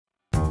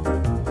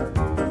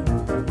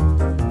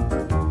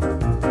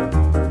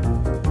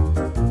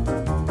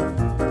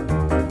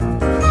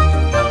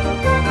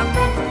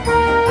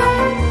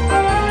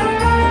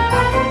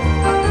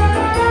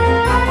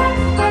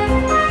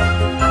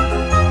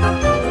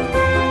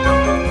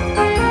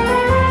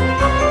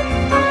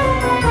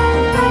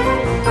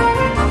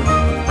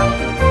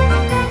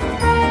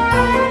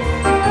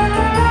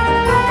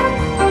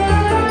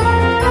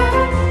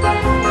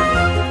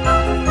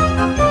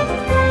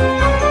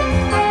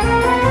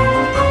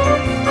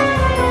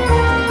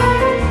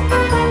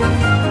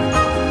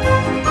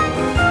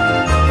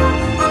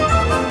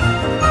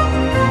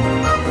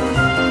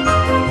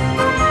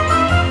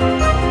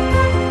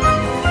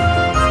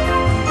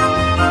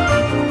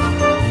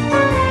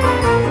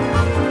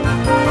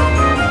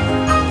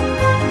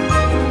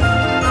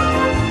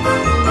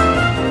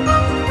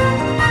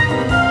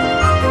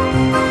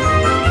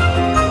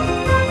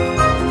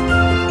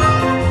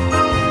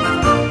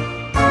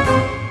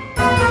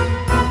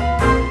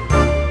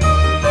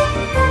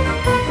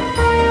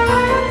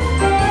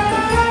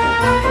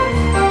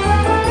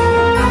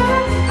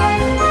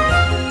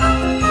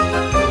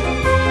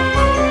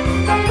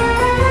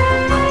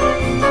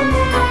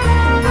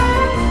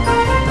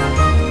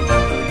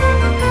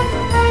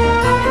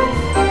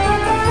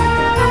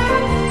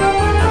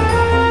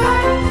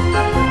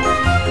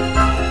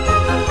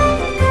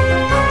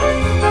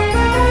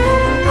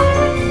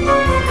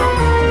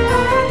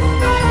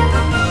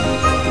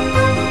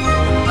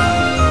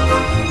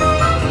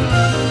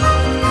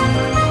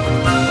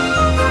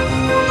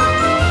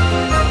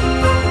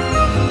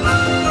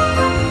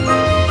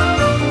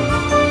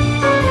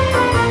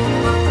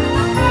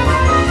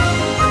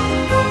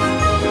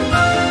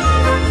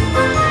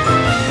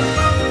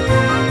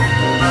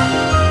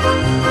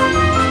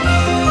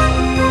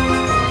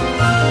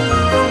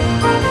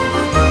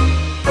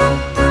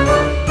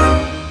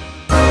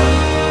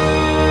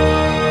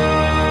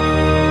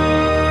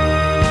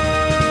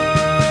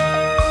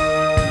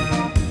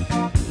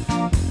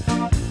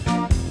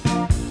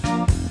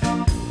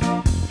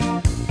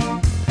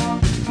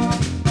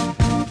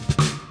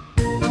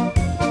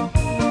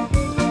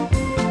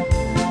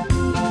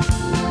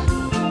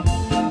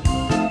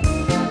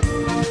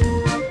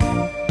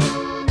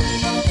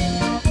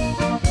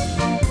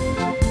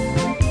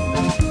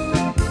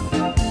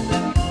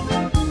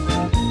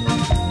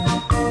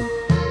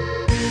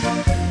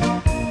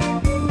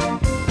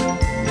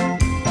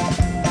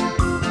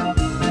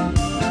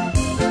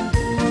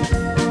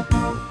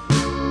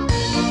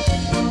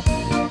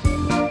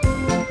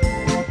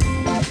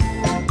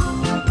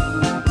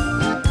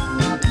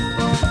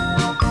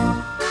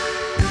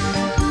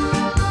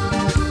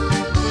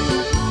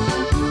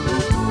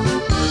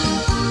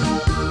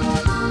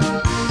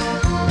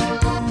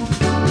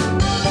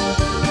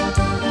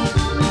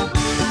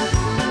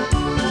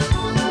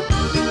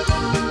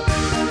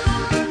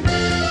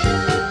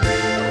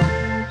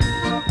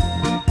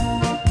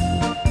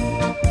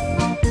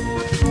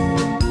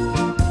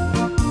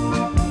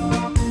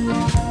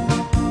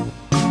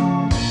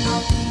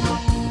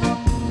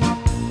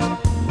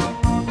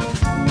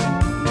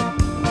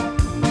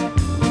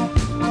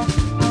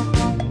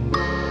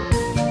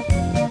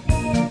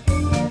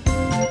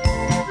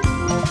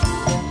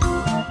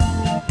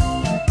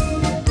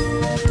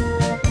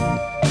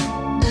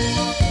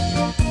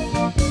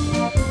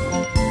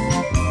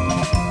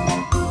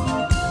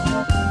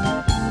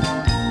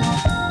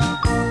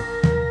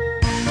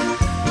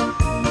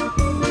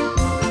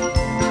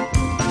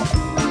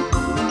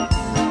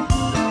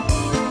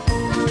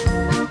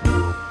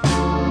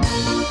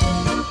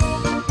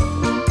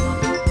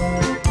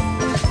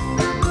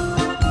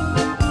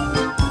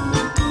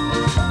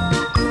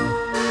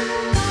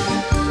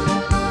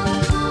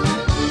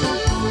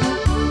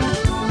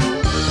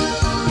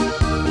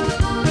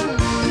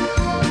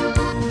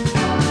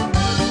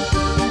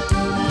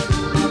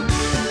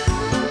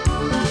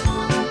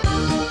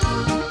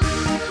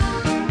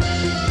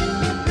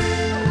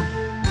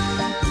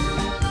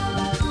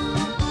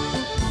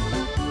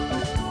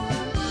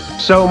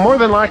So more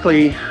than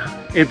likely,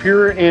 if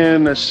you're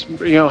in a,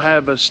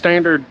 have a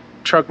standard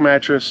truck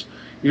mattress,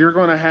 you're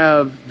going to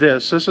have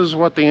this. This is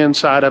what the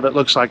inside of it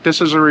looks like. This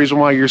is the reason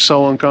why you're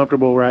so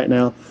uncomfortable right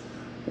now,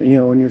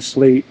 in your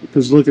sleep,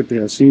 because look at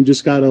this. You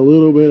just got a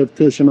little bit of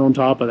cushion on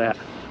top of that.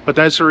 But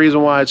that's the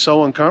reason why it's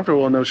so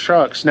uncomfortable in those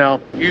trucks. Now,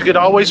 you could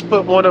always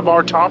put one of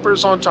our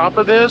toppers on top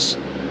of this,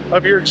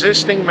 of your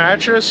existing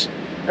mattress,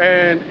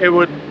 and it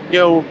would,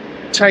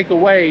 take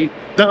away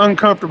the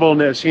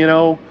uncomfortableness,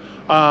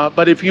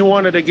 but if you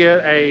wanted to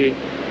get a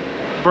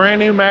brand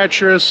new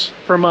mattress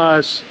from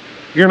us,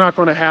 you're not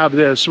going to have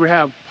this. We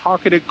have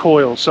pocketed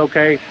coils,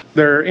 okay?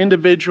 They're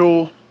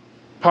individual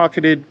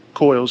pocketed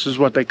coils is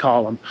what they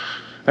call them.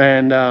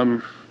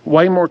 And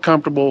way more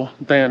comfortable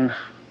than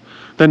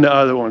the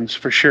other ones,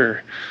 for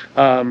sure.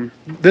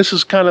 This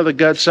is kind of the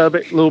guts of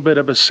it, a little bit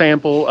of a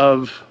sample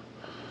of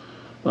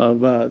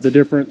the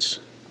difference.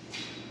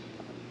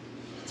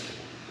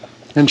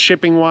 And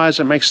shipping wise,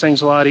 it makes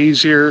things a lot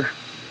easier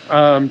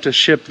to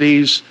ship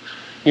these,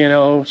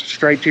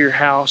 straight to your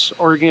house,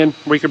 or again,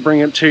 we could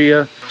bring it to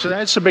you. So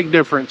that's the big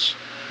difference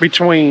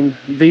between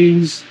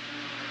these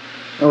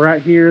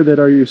right here that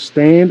are your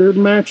standard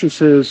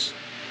mattresses,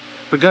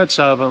 the guts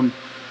of them,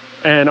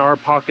 and our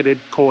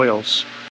pocketed coils.